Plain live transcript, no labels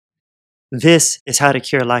This is how to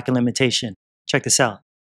cure lack and limitation. Check this out.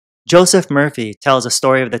 Joseph Murphy tells a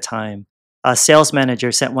story of the time a sales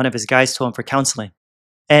manager sent one of his guys to him for counseling.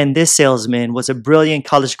 And this salesman was a brilliant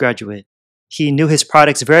college graduate. He knew his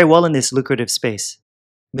products very well in this lucrative space.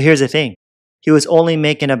 But here's the thing. He was only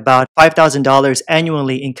making about $5,000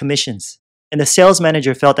 annually in commissions. And the sales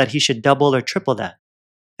manager felt that he should double or triple that.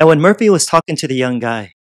 And when Murphy was talking to the young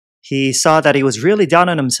guy, he saw that he was really down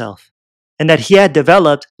on himself and that he had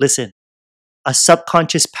developed, listen, a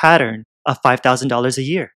subconscious pattern of $5,000 a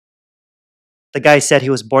year. The guy said he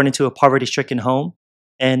was born into a poverty-stricken home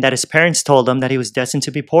and that his parents told him that he was destined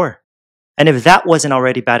to be poor. And if that wasn't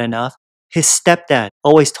already bad enough, his stepdad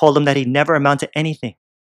always told him that he'd never amount to anything.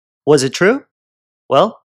 Was it true?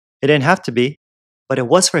 Well, it didn't have to be, but it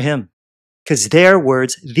was for him. Because their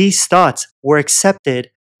words, these thoughts, were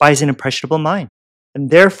accepted by his impressionable mind. And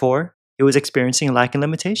therefore, he was experiencing lack and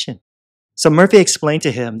limitation. So Murphy explained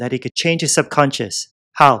to him that he could change his subconscious.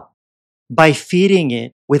 How? By feeding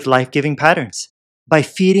it with life-giving patterns. By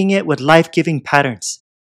feeding it with life-giving patterns.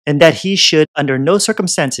 And that he should, under no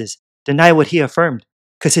circumstances, deny what he affirmed.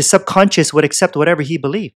 Because his subconscious would accept whatever he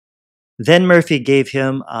believed. Then Murphy gave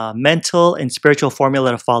him a mental and spiritual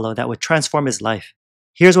formula to follow that would transform his life.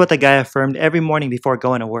 Here's what the guy affirmed every morning before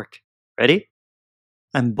going to work. Ready?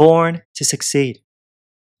 I'm born to succeed.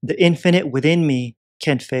 The infinite within me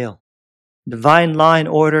can't fail. Divine law and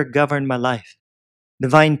order govern my life.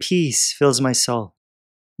 Divine peace fills my soul.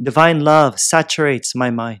 Divine love saturates my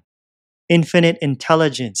mind. Infinite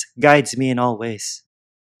intelligence guides me in all ways.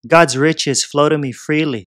 God's riches flow to me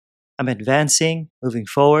freely. I'm advancing, moving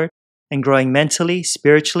forward, and growing mentally,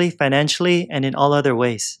 spiritually, financially, and in all other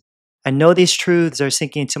ways. I know these truths are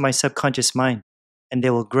sinking into my subconscious mind, and they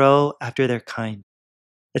will grow after their kind.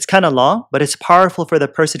 It's kind of long, but it's powerful for the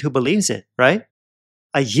person who believes it, right?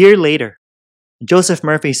 A year later, Joseph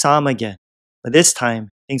Murphy saw him again, but this time,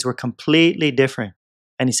 things were completely different.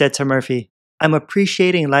 And he said to Murphy, I'm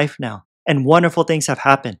appreciating life now, and wonderful things have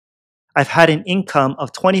happened. I've had an income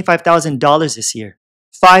of $25,000 this year,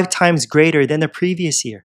 5 times greater than the previous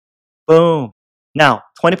year. Boom. Now,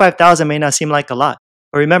 $25,000 may not seem like a lot,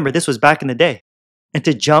 but remember, this was back in the day. And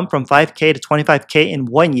to jump from 5K to 25K in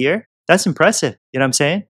 1 year, that's impressive. You know what I'm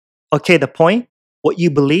saying? Okay, the point, what you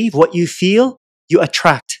believe, what you feel, you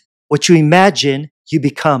attract. What you imagine, you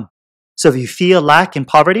become. So if you feel lack and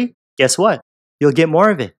poverty, guess what? You'll get more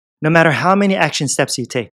of it, no matter how many action steps you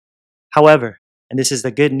take. However, and this is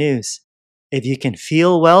the good news, if you can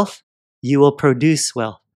feel wealth, you will produce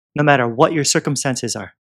wealth, no matter what your circumstances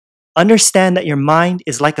are. Understand that your mind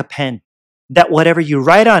is like a pen, that whatever you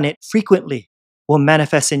write on it frequently will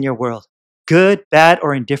manifest in your world, good, bad,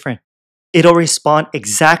 or indifferent. It'll respond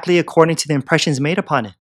exactly according to the impressions made upon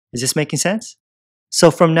it. Is this making sense? So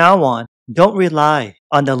from now on, don't rely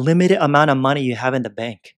on the limited amount of money you have in the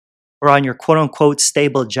bank or on your quote-unquote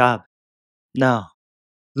stable job. No.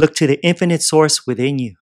 Look to the infinite source within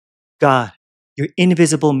you, God, your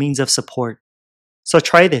invisible means of support. So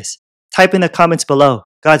try this. Type in the comments below,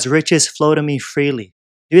 God's riches flow to me freely.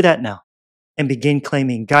 Do that now and begin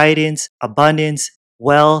claiming guidance, abundance,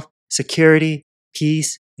 wealth, security,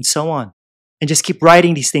 peace, and so on. And just keep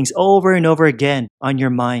writing these things over and over again on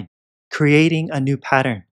your mind, creating a new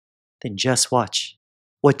pattern. Then just watch.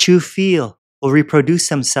 What you feel will reproduce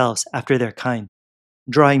themselves after their kind,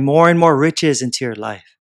 drawing more and more riches into your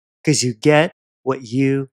life because you get what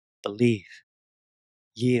you believe.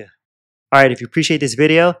 Yeah. Alright, if you appreciate this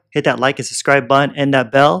video, hit that like and subscribe button and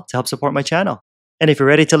that bell to help support my channel. And if you're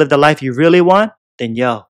ready to live the life you really want, then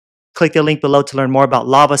click the link below to learn more about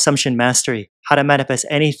Law of Assumption Mastery, how to manifest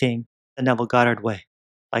anything the Neville Goddard way.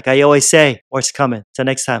 Like I always say, more's coming. Till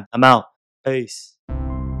next time, I'm out. Peace.